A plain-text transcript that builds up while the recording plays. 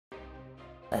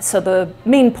So the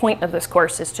main point of this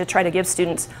course is to try to give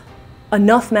students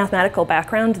enough mathematical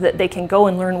background that they can go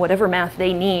and learn whatever math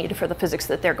they need for the physics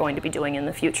that they're going to be doing in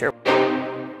the future.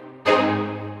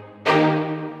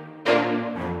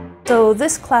 So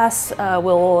this class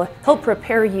will help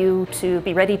prepare you to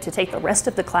be ready to take the rest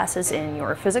of the classes in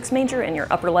your physics major and your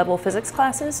upper level physics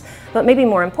classes, but maybe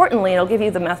more importantly, it'll give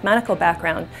you the mathematical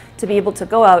background to be able to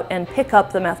go out and pick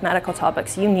up the mathematical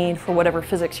topics you need for whatever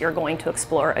physics you're going to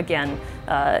explore again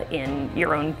in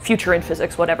your own future in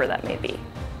physics, whatever that may be.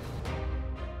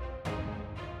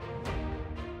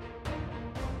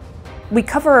 We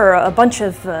cover a bunch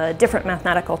of different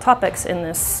mathematical topics in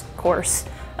this course,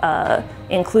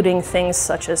 including things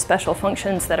such as special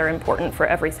functions that are important for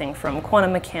everything from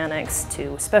quantum mechanics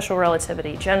to special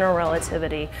relativity, general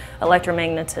relativity,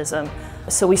 electromagnetism.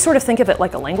 So we sort of think of it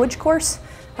like a language course,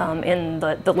 and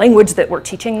the language that we're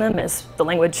teaching them is the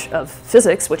language of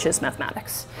physics, which is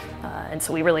mathematics. And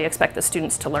so we really expect the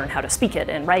students to learn how to speak it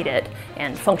and write it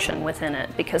and function within it,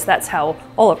 because that's how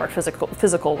all of our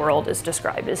physical world is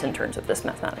described, is in terms of this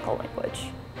mathematical language.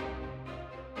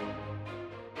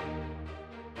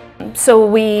 So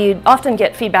we often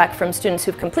get feedback from students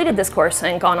who've completed this course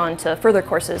and gone on to further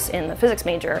courses in the physics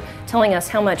major, telling us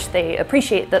how much they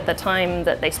appreciate that the time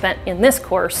that they spent in this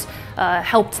course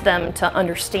helped them to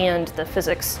understand the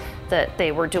physics that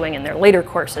they were doing in their later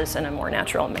courses in a more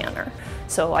natural manner.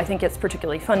 So I think it's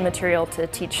particularly fun material to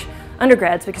teach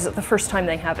undergrads because it's the first time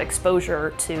they have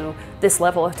exposure to this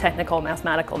level of technical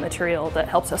mathematical material that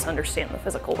helps us understand the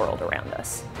physical world around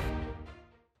us.